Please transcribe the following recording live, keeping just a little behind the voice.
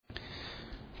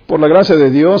Por la gracia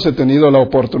de Dios he tenido la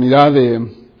oportunidad de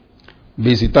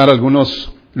visitar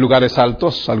algunos lugares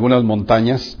altos, algunas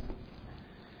montañas.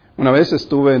 Una vez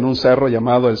estuve en un cerro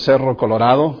llamado el Cerro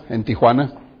Colorado en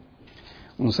Tijuana,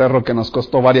 un cerro que nos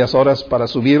costó varias horas para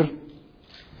subir,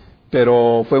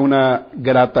 pero fue una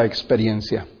grata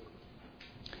experiencia.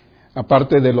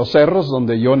 Aparte de los cerros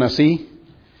donde yo nací,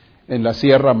 en la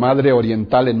Sierra Madre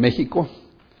Oriental en México,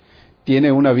 tiene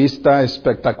una vista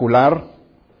espectacular.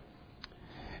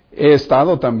 He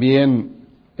estado también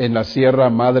en la Sierra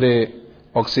Madre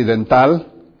Occidental,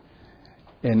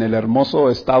 en el hermoso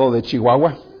estado de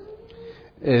Chihuahua.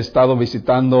 He estado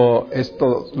visitando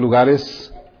estos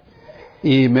lugares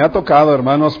y me ha tocado,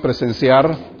 hermanos,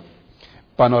 presenciar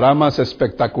panoramas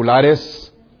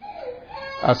espectaculares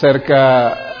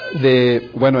acerca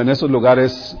de, en esos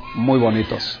lugares muy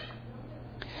bonitos.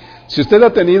 Si usted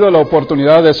ha tenido la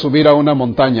oportunidad de subir a una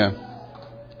montaña,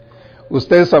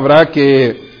 usted sabrá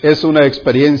que es una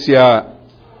experiencia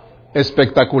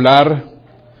espectacular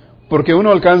porque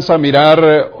uno alcanza a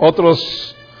mirar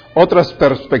otras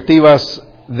perspectivas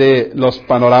de los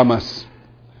panoramas.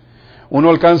 Uno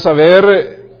alcanza a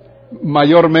ver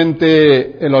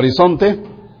mayormente el horizonte,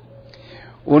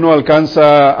 uno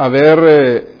alcanza a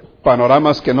ver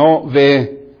panoramas que no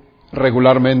ve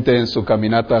regularmente en su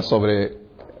caminata sobre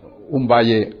un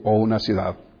valle o una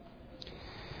ciudad.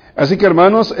 Así que,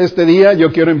 hermanos, este día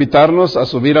yo quiero invitarlos a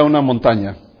subir a una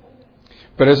montaña,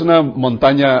 pero es una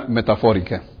montaña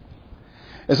metafórica,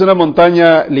 es una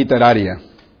montaña literaria,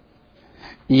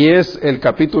 y es el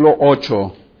capítulo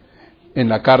 8 en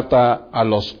la carta a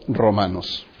los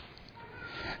Romanos.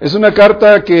 Es una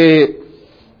carta que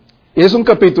es un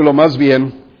capítulo más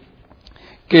bien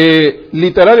que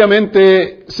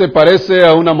literariamente se parece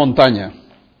a una montaña,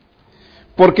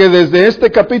 porque desde este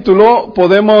capítulo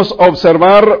podemos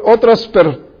observar otras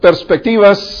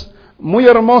perspectivas muy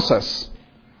hermosas.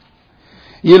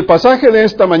 Y el pasaje de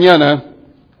esta mañana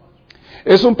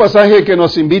es un pasaje que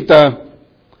nos invita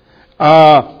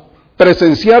a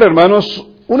presenciar, hermanos,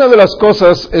 una de las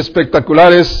cosas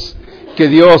espectaculares que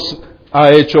Dios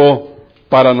ha hecho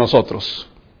para nosotros.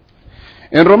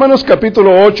 En Romanos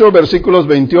capítulo 8, versículos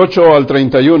 28 al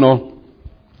 31,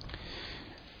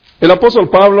 el apóstol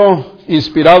Pablo,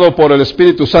 inspirado por el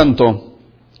Espíritu Santo,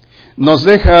 nos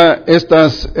deja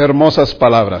estas hermosas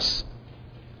palabras.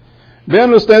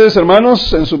 Véanlo ustedes,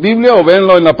 hermanos, en su Biblia o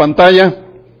véanlo en la pantalla.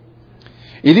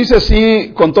 Y dice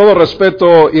así, con todo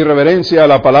respeto y reverencia a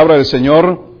la palabra del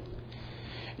Señor: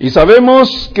 y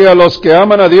sabemos que a los que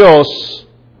aman a Dios,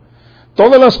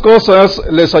 todas las cosas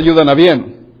les ayudan a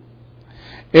bien.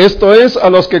 Esto es,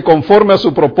 a los que conforme a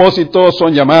su propósito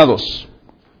son llamados.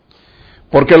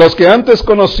 Porque los que antes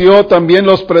conoció también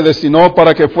los predestinó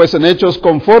para que fuesen hechos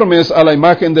conformes a la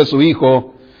imagen de su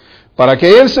Hijo, para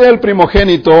que Él sea el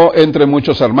primogénito entre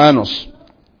muchos hermanos.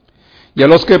 Y a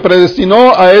los que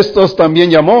predestinó, a estos también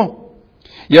llamó.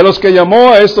 Y a los que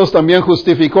llamó, a estos también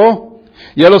justificó.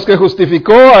 Y a los que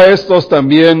justificó, a estos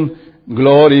también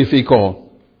glorificó.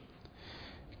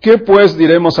 ¿Qué pues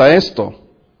diremos a esto?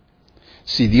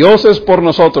 Si Dios es por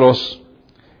nosotros,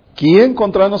 ¿quién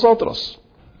contra nosotros?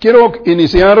 Quiero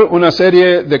iniciar una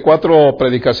serie de 4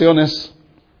 predicaciones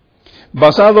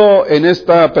basado en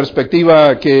esta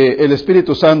perspectiva que el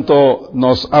Espíritu Santo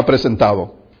nos ha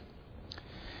presentado.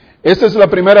 Esta es la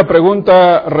primera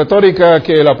pregunta retórica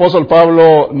que el apóstol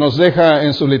Pablo nos deja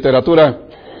en su literatura.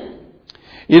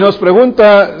 Y nos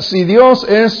pregunta, si Dios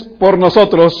es por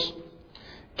nosotros,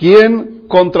 ¿quién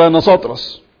contra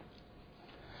nosotros?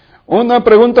 Una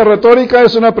pregunta retórica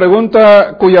es una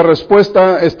pregunta cuya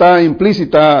respuesta está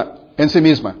implícita en sí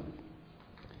misma.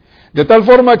 De tal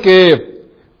forma que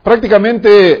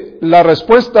prácticamente la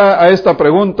respuesta a esta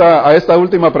pregunta, a esta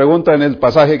última pregunta en el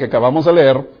pasaje que acabamos de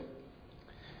leer,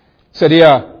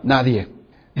 sería nadie.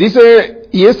 Dice,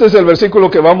 y este es el versículo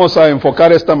que vamos a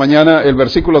enfocar esta mañana, el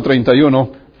versículo 31,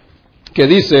 que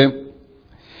dice: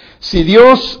 si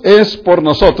Dios es por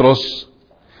nosotros,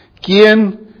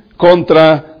 ¿quién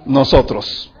contra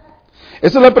nosotros?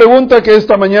 Esta es la pregunta que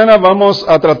esta mañana vamos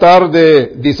a tratar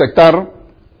de disectar.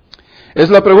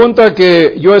 Es la pregunta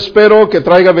que yo espero que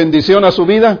traiga bendición a su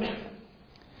vida.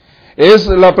 Es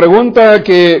la pregunta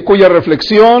cuya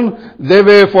reflexión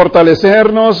debe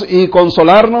fortalecernos y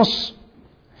consolarnos.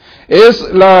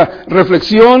 Es la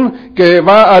reflexión que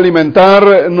va a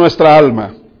alimentar nuestra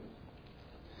alma.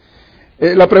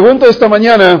 La pregunta de esta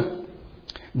mañana,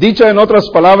 dicha en otras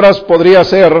palabras, podría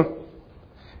ser: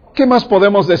 ¿qué más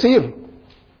podemos decir?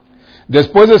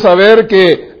 Después de saber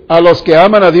que a los que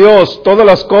aman a Dios todas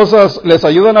las cosas les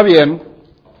ayudan a bien,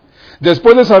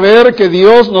 después de saber que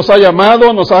Dios nos ha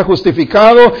llamado, nos ha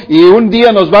justificado y un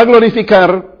día nos va a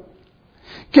glorificar,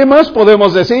 ¿Qué más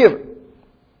podemos decir?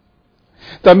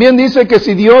 También dice que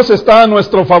si Dios está a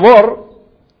nuestro favor,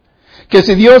 que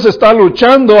si Dios está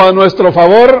luchando a nuestro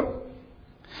favor,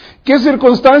 ¿qué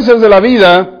circunstancias de la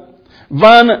vida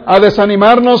van a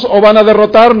desanimarnos o van a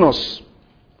derrotarnos?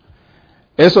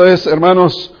 Eso es,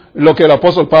 hermanos, lo que el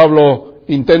apóstol Pablo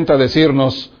intenta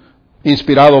decirnos,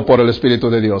 inspirado por el Espíritu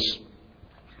de Dios.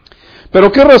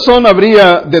 Pero ¿qué razón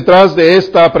habría detrás de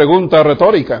esta pregunta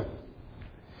retórica?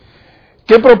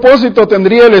 ¿Qué propósito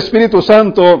tendría el Espíritu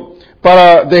Santo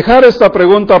para dejar esta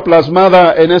pregunta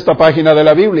plasmada en esta página de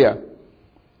la Biblia?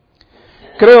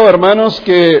 Creo, hermanos,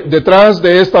 que detrás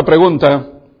de esta pregunta,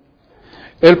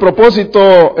 el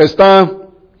propósito está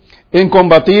en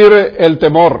combatir el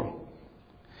temor.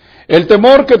 El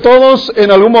temor que todos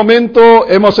en algún momento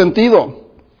hemos sentido.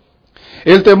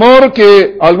 El temor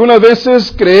que algunas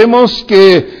veces creemos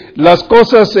que las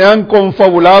cosas se han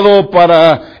confabulado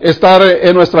para estar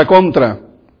en nuestra contra.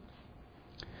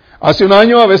 Hace un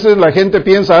año, a veces la gente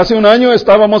piensa, hace un año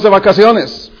estábamos de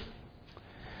vacaciones.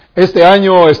 Este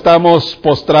año estamos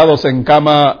postrados en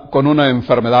cama con una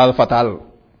enfermedad fatal.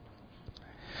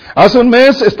 Hace un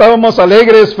mes estábamos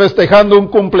alegres festejando un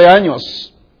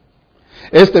cumpleaños.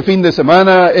 Este fin de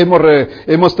semana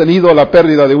hemos tenido la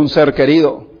pérdida de un ser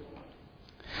querido.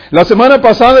 La semana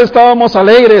pasada estábamos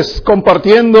alegres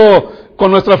compartiendo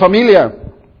con nuestra familia.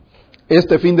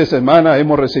 Este fin de semana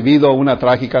hemos recibido una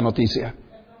trágica noticia.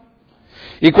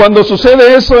 Y cuando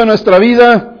sucede eso en nuestra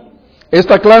vida,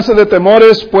 esta clase de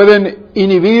temores pueden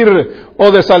inhibir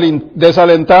o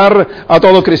desalentar a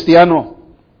todo cristiano.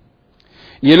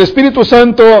 Y el Espíritu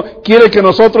Santo quiere que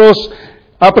nosotros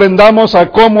aprendamos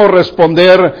a cómo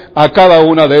responder a cada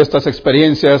una de estas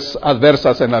experiencias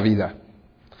adversas en la vida.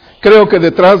 Creo que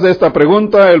detrás de esta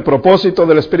pregunta el propósito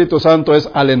del Espíritu Santo es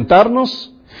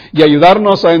alentarnos y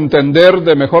ayudarnos a entender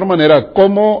de mejor manera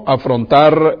cómo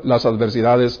afrontar las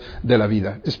adversidades de la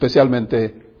vida,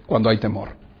 especialmente cuando hay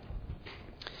temor.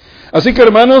 Así que,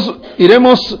 hermanos,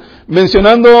 iremos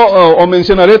mencionando o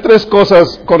mencionaré tres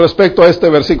cosas con respecto a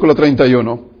este versículo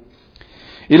 31.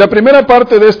 Y la primera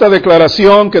parte de esta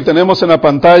declaración que tenemos en la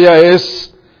pantalla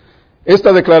es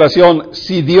esta declaración,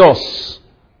 si Dios.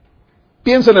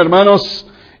 Piensen, hermanos,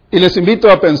 y les invito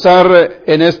a pensar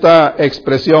en esta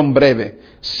expresión breve,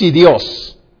 si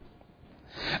Dios.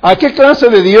 ¿A qué clase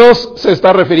de Dios se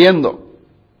está refiriendo?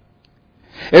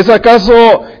 ¿Es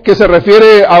acaso que se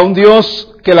refiere a un Dios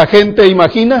que la gente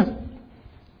imagina?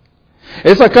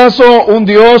 ¿Es acaso un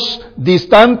Dios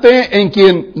distante en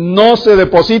quien no se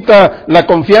deposita la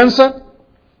confianza?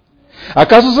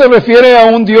 ¿Acaso se refiere a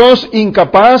un Dios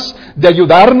incapaz de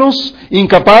ayudarnos,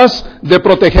 incapaz de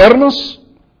protegernos?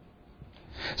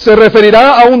 ¿Se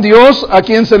referirá a un Dios a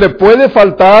quien se le puede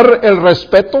faltar el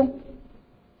respeto?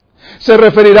 ¿Se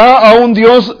referirá a un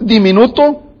Dios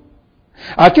diminuto?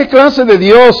 ¿A qué clase de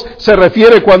Dios se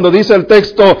refiere cuando dice el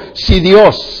texto, si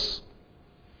Dios?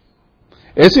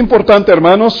 Es importante,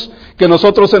 hermanos, que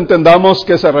nosotros entendamos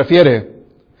que se refiere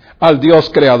al Dios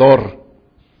creador.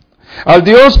 Al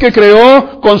Dios que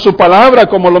creó con su palabra,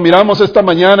 como lo miramos esta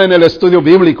mañana en el estudio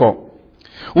bíblico.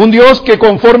 Un Dios que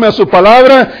conforme a su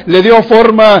palabra le dio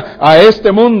forma a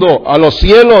este mundo, a los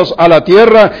cielos, a la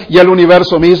tierra y al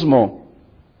universo mismo.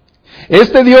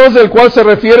 Este Dios del cual se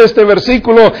refiere este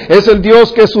versículo es el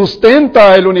Dios que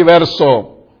sustenta el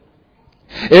universo.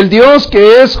 El Dios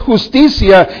que es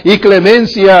justicia y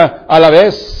clemencia a la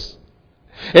vez.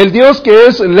 El Dios que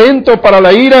es lento para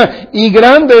la ira y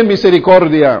grande en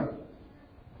misericordia.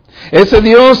 Ese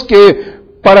Dios que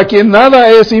para quien nada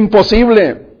es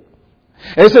imposible.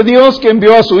 Ese Dios que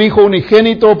envió a su Hijo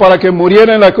unigénito para que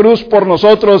muriera en la cruz por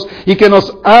nosotros y que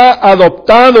nos ha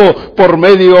adoptado por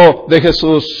medio de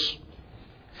Jesús.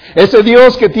 Ese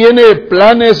Dios que tiene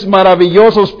planes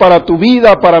maravillosos para tu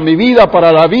vida, para mi vida,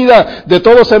 para la vida de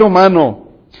todo ser humano.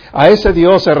 A ese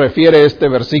Dios se refiere este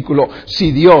versículo,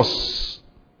 si Dios.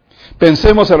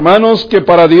 Pensemos, hermanos, que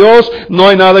para Dios no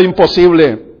hay nada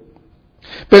imposible.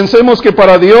 Pensemos que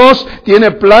para Dios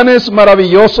tiene planes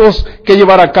maravillosos que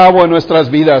llevar a cabo en nuestras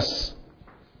vidas.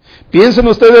 Piensen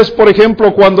ustedes, por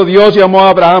ejemplo, cuando Dios llamó a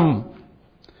Abraham.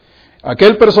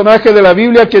 Aquel personaje de la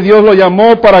Biblia que Dios lo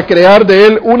llamó para crear de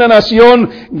él una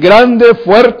nación grande,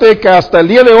 fuerte, que hasta el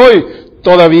día de hoy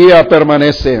todavía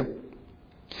permanece.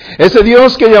 Ese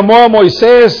Dios que llamó a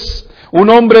Moisés,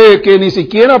 un hombre que ni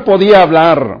siquiera podía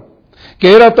hablar,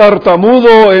 que era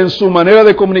tartamudo en su manera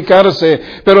de comunicarse,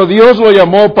 pero Dios lo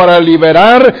llamó para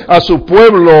liberar a su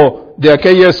pueblo de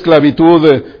aquella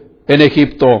esclavitud en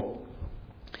Egipto.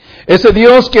 Ese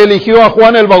Dios que eligió a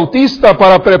Juan el Bautista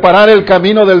para preparar el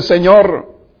camino del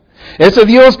Señor. Ese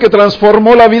Dios que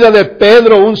transformó la vida de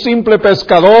Pedro, un simple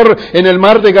pescador en el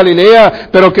mar de Galilea,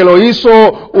 pero que lo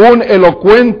hizo un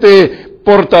elocuente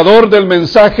portador del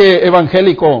mensaje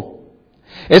evangélico.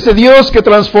 Ese Dios que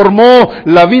transformó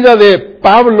la vida de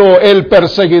Pablo, el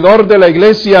perseguidor de la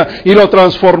iglesia, y lo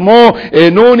transformó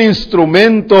en un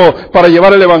instrumento para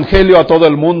llevar el evangelio a todo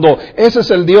el mundo. Ese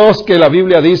es el Dios que la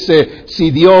Biblia dice,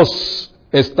 si Dios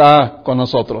está con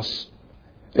nosotros.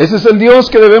 Ese es el Dios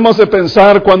que debemos de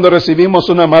pensar cuando recibimos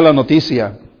una mala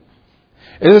noticia.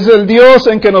 Ese es el Dios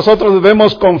en que nosotros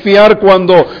debemos confiar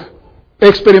cuando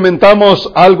experimentamos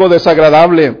algo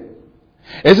desagradable.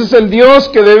 Ese es el Dios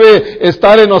que debe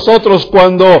estar en nosotros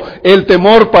cuando el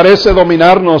temor parece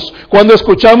dominarnos, cuando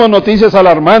escuchamos noticias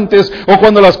alarmantes, o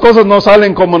cuando las cosas no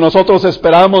salen como nosotros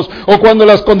esperamos, o cuando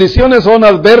las condiciones son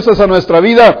adversas a nuestra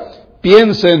vida.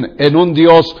 Piensen en un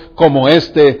Dios como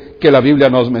este que la Biblia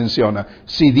nos menciona.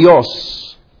 Si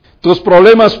Dios, tus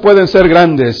problemas pueden ser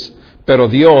grandes, pero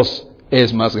Dios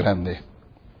es más grande.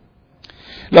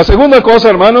 La segunda cosa,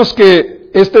 hermanos, que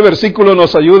este versículo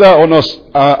nos ayuda o nos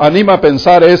anima a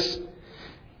pensar es,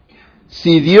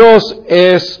 si Dios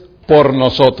es por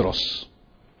nosotros.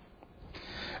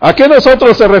 ¿A qué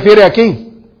nosotros se refiere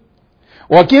aquí?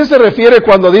 ¿O a quién se refiere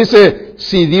cuando dice,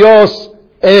 si Dios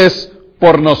es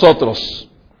por nosotros?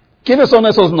 ¿Quiénes son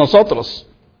esos nosotros?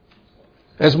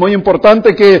 Es muy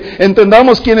importante que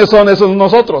entendamos quiénes son esos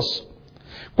nosotros.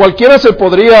 Cualquiera se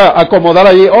podría acomodar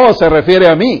allí, se refiere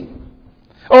a mí,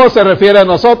 se refiere a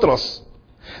nosotros.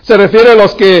 Se refiere a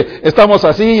los que estamos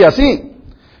así y así.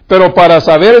 Pero para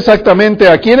saber exactamente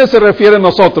a quiénes se refiere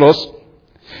nosotros,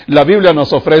 la Biblia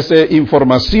nos ofrece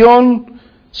información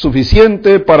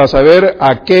suficiente para saber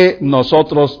a qué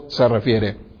nosotros se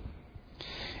refiere.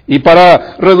 Y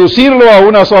para reducirlo a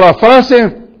una sola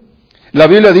frase, la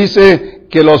Biblia dice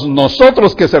que los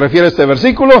nosotros que se refiere a este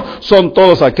versículo son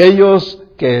todos aquellos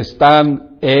que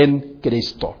están en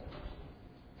Cristo.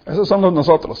 Esos son los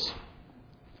nosotros.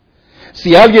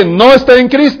 Si alguien no está en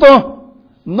Cristo,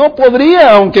 no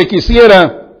podría, aunque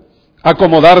quisiera,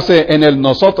 acomodarse en el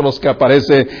nosotros que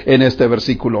aparece en este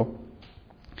versículo.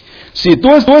 Si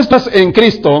tú estás en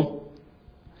Cristo,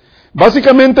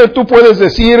 básicamente tú puedes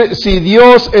decir, si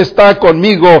Dios está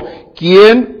conmigo,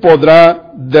 ¿quién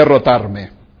podrá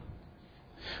derrotarme?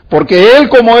 Porque Él,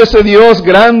 como ese Dios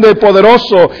grande y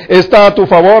poderoso, está a tu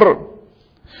favor.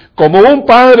 Como un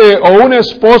padre o un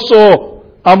esposo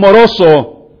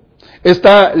amoroso,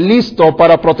 está listo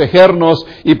para protegernos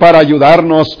y para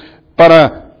ayudarnos,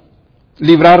 para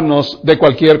librarnos de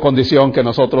cualquier condición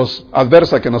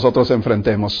adversa que nosotros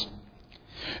enfrentemos.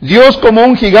 Dios, como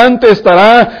un gigante,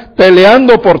 estará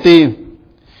peleando por ti.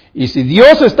 Y si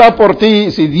Dios está por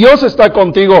ti, si Dios está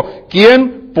contigo,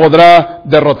 ¿quién podrá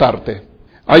derrotarte?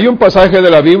 Hay un pasaje de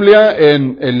la Biblia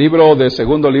en el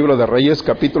segundo libro de Reyes,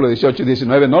 capítulo 18 y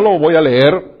 19. No lo voy a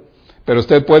leer, pero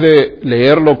usted puede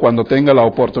leerlo cuando tenga la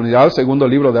oportunidad. Segundo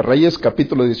libro de Reyes,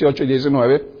 capítulo 18 y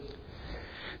 19.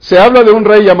 Se habla de un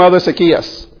rey llamado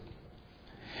Ezequías.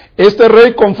 Este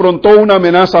rey confrontó una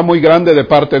amenaza muy grande de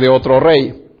parte de otro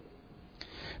rey.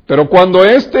 Pero cuando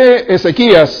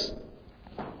Ezequías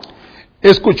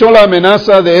escuchó la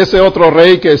amenaza de ese otro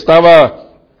rey que estaba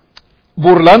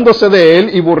burlándose de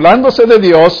él y burlándose de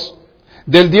Dios,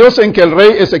 del Dios en que el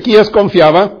rey Ezequías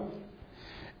confiaba,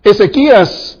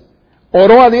 Ezequías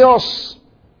oró a Dios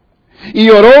y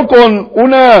oró con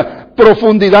una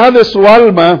profundidad de su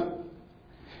alma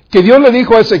que Dios le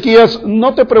dijo a Ezequías,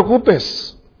 no te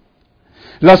preocupes,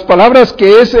 las palabras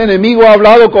que ese enemigo ha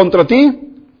hablado contra ti,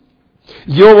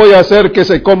 yo voy a hacer que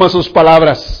se coma sus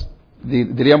palabras,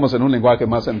 diríamos en un lenguaje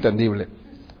más entendible.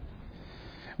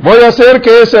 Voy a hacer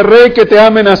que ese rey que te ha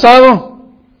amenazado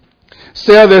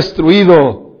sea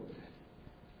destruido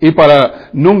y para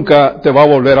nunca te va a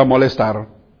volver a molestar.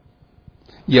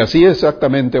 Y así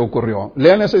exactamente ocurrió.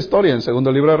 Lean esa historia en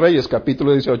segundo libro de Reyes,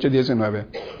 capítulo 18 y 19.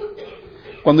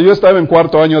 Cuando yo estaba en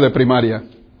cuarto año de primaria,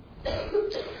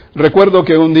 recuerdo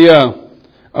que un día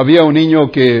había un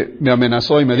niño que me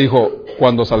amenazó y me dijo,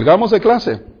 cuando salgamos de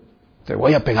clase, te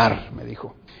voy a pegar, me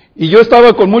dijo. Y yo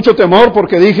estaba con mucho temor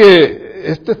porque dije,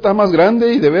 este está más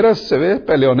grande y de veras se ve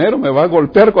peleonero, me va a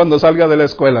golpear cuando salga de la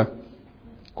escuela,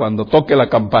 cuando toque la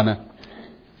campana.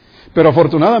 Pero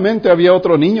afortunadamente había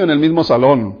otro niño en el mismo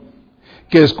salón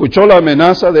que escuchó la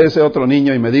amenaza de ese otro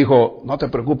niño y me dijo, no te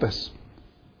preocupes.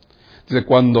 Dice,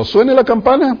 cuando suene la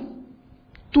campana,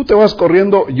 tú te vas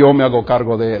corriendo, yo me hago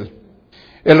cargo de él.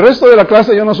 El resto de la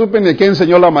clase yo no supe ni qué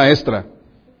enseñó la maestra.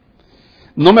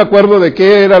 No me acuerdo de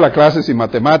qué era la clase, si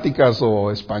matemáticas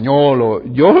o español.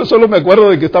 Yo solo me acuerdo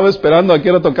de que estaba esperando a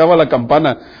que hora tocaba la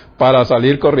campana para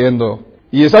salir corriendo.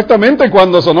 Y exactamente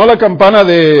cuando sonó la campana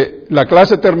de la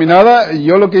clase terminada,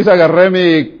 yo lo que hice, agarré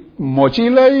mi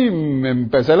mochila y me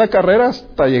empecé la carrera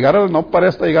no paré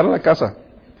hasta llegar a la casa.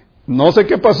 No sé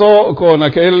qué pasó con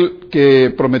aquel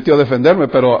que prometió defenderme,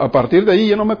 pero a partir de ahí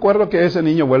yo no me acuerdo que ese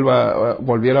niño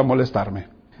volviera a molestarme.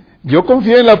 Yo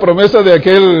confié en la promesa de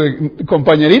aquel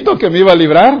compañerito que me iba a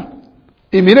librar.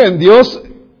 Y miren, Dios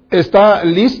está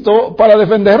listo para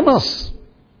defendernos.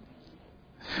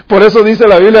 Por eso dice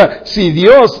la Biblia, si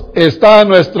Dios está a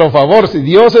nuestro favor, si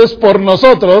Dios es por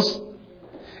nosotros,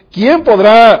 ¿quién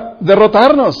podrá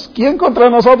derrotarnos? ¿Quién contra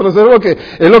nosotros?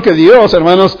 Es lo que Dios,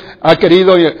 hermanos, ha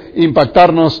querido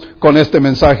impactarnos con este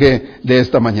mensaje de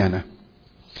esta mañana.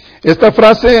 Esta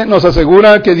frase nos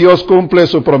asegura que Dios cumple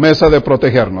su promesa de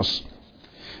protegernos.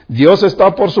 Dios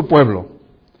está por su pueblo.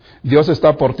 Dios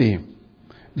está por ti.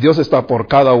 Dios está por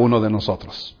cada uno de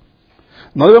nosotros.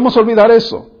 No debemos olvidar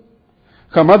eso.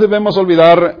 Jamás debemos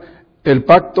olvidar el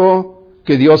pacto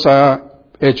que Dios ha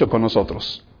hecho con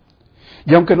nosotros.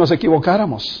 Y aunque nos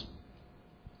equivocáramos,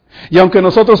 y aunque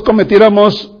nosotros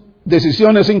cometiéramos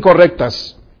decisiones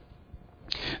incorrectas,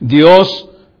 Dios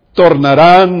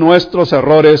tornará nuestros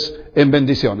errores en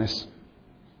bendiciones.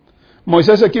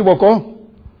 Moisés se equivocó.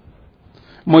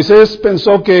 Moisés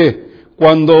pensó que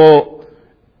cuando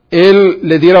él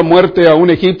le diera muerte a un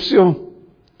egipcio,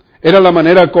 era la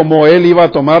manera como él iba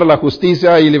a tomar la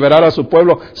justicia y liberar a su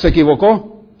pueblo. Se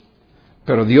equivocó.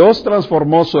 Pero Dios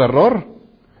transformó su error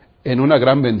en una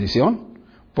gran bendición,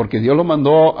 porque Dios lo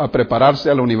mandó a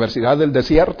prepararse a la Universidad del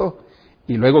Desierto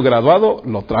y luego graduado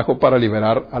lo trajo para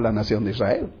liberar a la nación de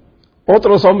Israel.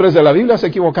 Otros hombres de la Biblia se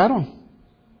equivocaron,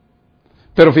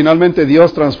 pero finalmente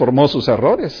Dios transformó sus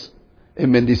errores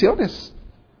en bendiciones.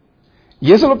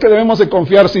 Y eso es lo que debemos de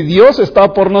confiar. Si Dios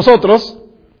está por nosotros,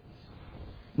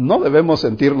 no debemos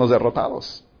sentirnos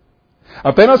derrotados.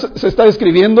 Apenas se está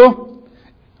escribiendo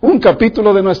un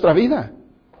capítulo de nuestra vida.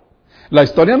 La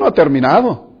historia no ha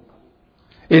terminado.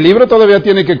 El libro todavía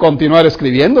tiene que continuar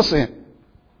escribiéndose.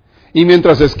 Y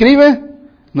mientras se escribe,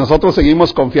 nosotros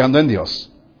seguimos confiando en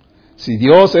Dios. Si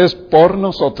Dios es por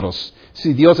nosotros,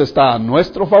 si Dios está a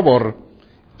nuestro favor,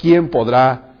 ¿quién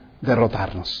podrá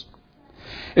derrotarnos?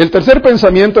 El tercer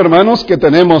pensamiento, hermanos, que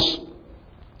tenemos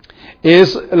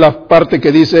es la parte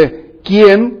que dice,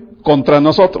 ¿quién contra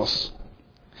nosotros?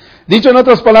 Dicho en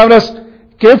otras palabras,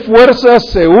 ¿qué fuerzas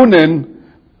se unen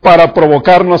para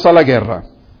provocarnos a la guerra?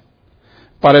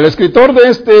 Para el escritor de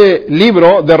este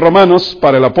libro de Romanos,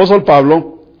 para el apóstol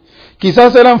Pablo,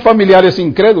 quizás eran familiares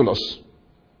incrédulos,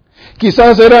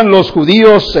 quizás eran los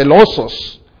judíos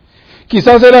celosos,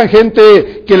 quizás eran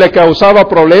gente que le causaba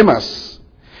problemas,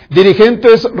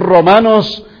 dirigentes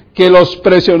romanos que los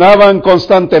presionaban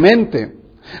constantemente,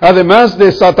 además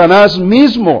de Satanás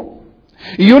mismo.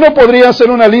 Y uno podría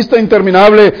hacer una lista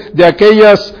interminable de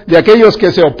aquellos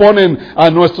que se oponen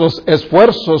a nuestros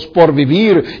esfuerzos por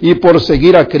vivir y por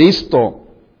seguir a Cristo.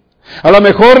 A lo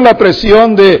mejor la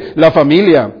presión de la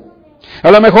familia,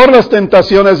 a lo mejor las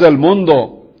tentaciones del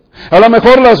mundo, a lo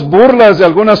mejor las burlas de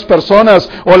algunas personas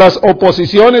o las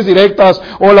oposiciones directas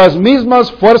o las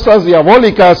mismas fuerzas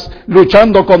diabólicas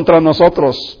luchando contra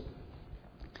nosotros.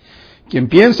 Quien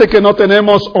piense que no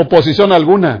tenemos oposición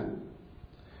alguna,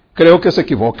 creo que se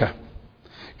equivoca.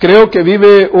 Creo que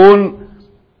vive un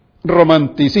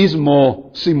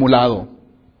romanticismo simulado.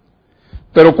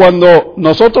 Pero cuando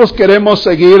nosotros queremos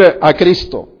seguir a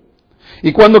Cristo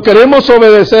y cuando queremos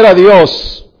obedecer a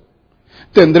Dios,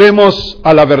 tendremos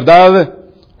a la verdad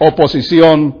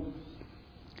oposición.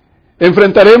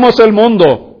 Enfrentaremos el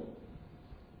mundo,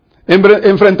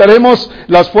 enfrentaremos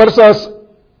las fuerzas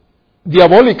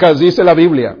diabólicas, dice la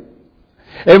Biblia.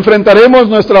 Enfrentaremos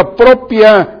nuestra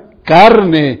propia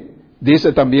carne,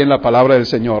 dice también la palabra del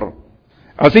Señor.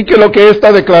 Así que lo que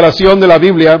esta declaración de la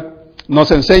Biblia nos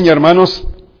enseña, hermanos,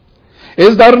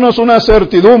 es darnos una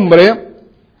certidumbre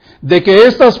de que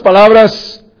estas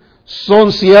palabras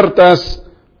son ciertas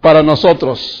para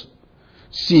nosotros.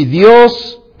 Si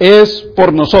Dios es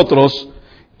por nosotros,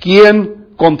 ¿quién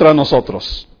contra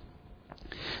nosotros?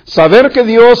 Saber que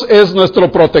Dios es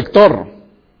nuestro protector.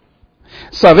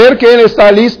 Saber que Él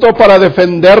está listo para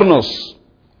defendernos.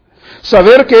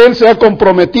 Saber que Él se ha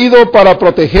comprometido para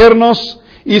protegernos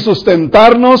y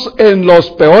sustentarnos en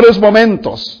los peores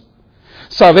momentos.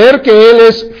 Saber que Él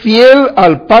es fiel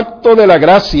al pacto de la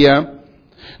gracia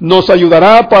nos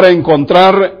ayudará para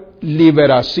encontrar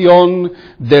liberación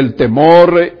del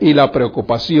temor y la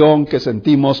preocupación que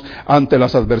sentimos ante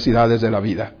las adversidades de la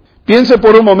vida. Piense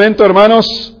por un momento,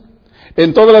 hermanos,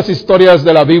 en todas las historias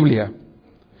de la Biblia.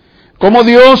 Cómo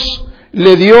Dios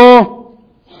le dio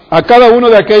a cada uno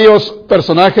de aquellos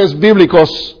personajes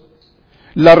bíblicos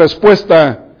la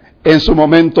respuesta en su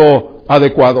momento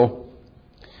adecuado.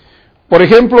 Por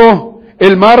ejemplo,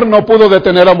 el mar no pudo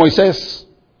detener a Moisés.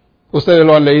 Ustedes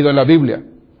lo han leído en la Biblia.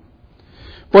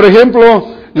 Por ejemplo,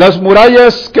 las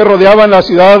murallas que rodeaban la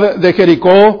ciudad de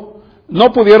Jericó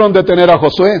no pudieron detener a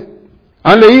Josué.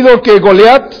 Han leído que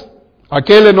Goliat,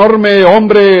 aquel enorme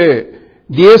hombre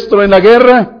diestro en la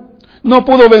guerra, no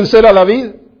pudo vencer a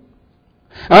David.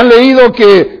 Han leído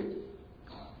que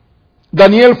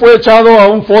Daniel fue echado a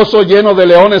un foso lleno de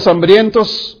leones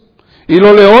hambrientos y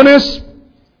los leones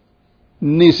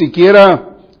ni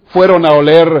siquiera fueron a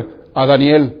oler a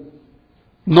Daniel.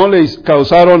 No les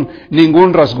causaron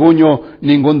ningún rasguño,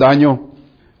 ningún daño.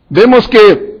 Vemos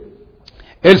que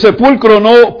el sepulcro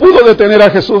no pudo detener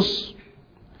a Jesús,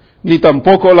 ni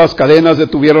tampoco las cadenas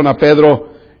detuvieron a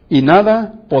Pedro, y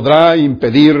nada podrá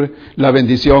impedir la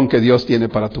bendición que Dios tiene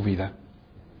para tu vida.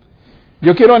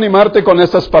 Yo quiero animarte con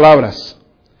estas palabras,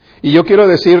 y yo quiero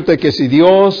decirte que si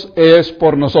Dios es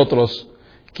por nosotros,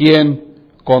 ¿quién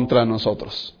contra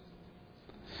nosotros?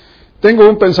 Tengo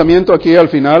un pensamiento aquí al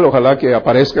final, ojalá que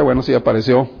aparezca, bueno, sí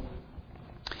apareció.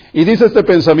 Y dice este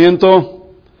pensamiento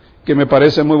que me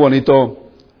parece muy bonito,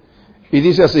 y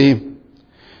dice así: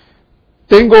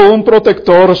 tengo un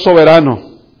protector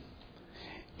soberano,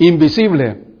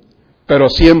 invisible, pero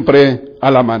siempre a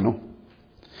la mano,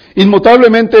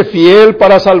 inmutablemente fiel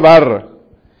para salvar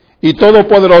y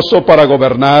todopoderoso para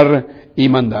gobernar y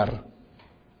mandar.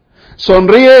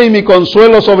 Sonríe y mi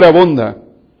consuelo sobreabunda.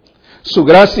 Su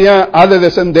gracia ha de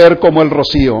descender como el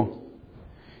rocío,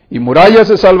 y murallas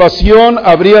de salvación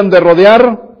habrían de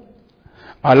rodear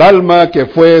al alma que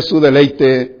fue su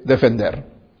deleite defender.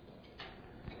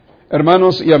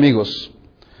 Hermanos y amigos,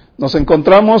 nos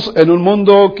encontramos en un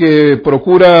mundo que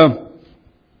procura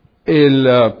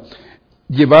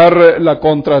llevar la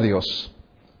contra a Dios.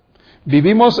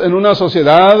 Vivimos en una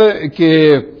sociedad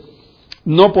que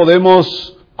no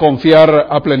podemos confiar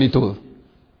a plenitud.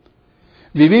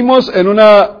 Vivimos en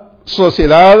una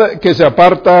sociedad que se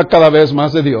aparta cada vez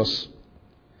más de Dios.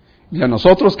 Y a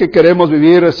nosotros que queremos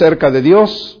vivir cerca de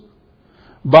Dios,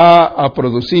 va a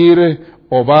producir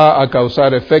o va a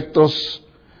causar efectos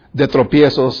de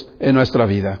tropiezos en nuestra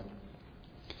vida.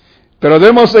 Pero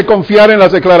debemos de confiar en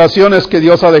las declaraciones que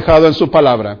Dios ha dejado en su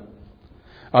palabra.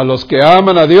 A los que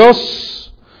aman a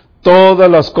Dios,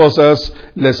 todas las cosas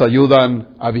les ayudan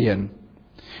a bien.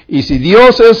 Y si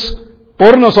Dios es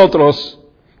por nosotros,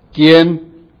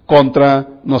 ¿quién contra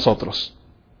nosotros?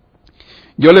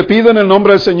 Yo le pido en el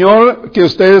nombre del Señor que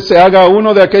usted se haga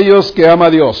uno de aquellos que ama a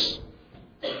Dios.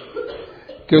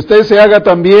 Que usted se haga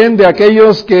también de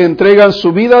aquellos que entregan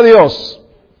su vida a Dios.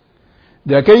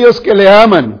 De aquellos que le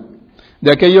aman.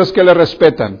 De aquellos que le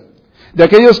respetan. De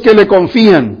aquellos que le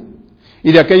confían.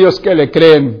 Y de aquellos que le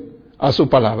creen a su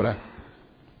palabra.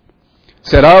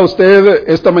 ¿Será usted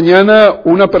esta mañana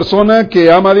una persona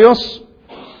que ama a Dios?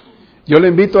 Yo le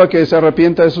invito a que se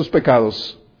arrepienta de sus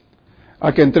pecados,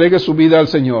 a que entregue su vida al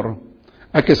Señor,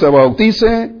 a que se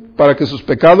bautice para que sus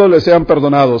pecados le sean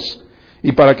perdonados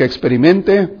y para que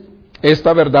experimente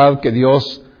esta verdad que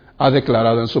Dios ha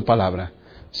declarado en su palabra.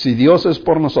 Si Dios es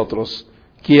por nosotros,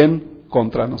 ¿quién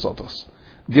contra nosotros?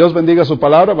 Dios bendiga su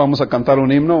palabra. Vamos a cantar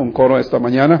un himno, un coro esta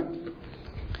mañana.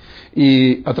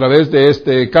 Y a través de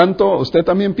este canto, usted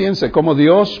también piense cómo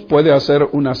Dios puede hacer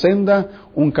una senda,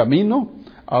 un camino,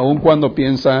 aun cuando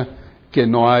piensa que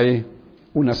no hay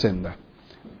una senda.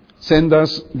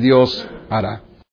 Sendas Dios hará.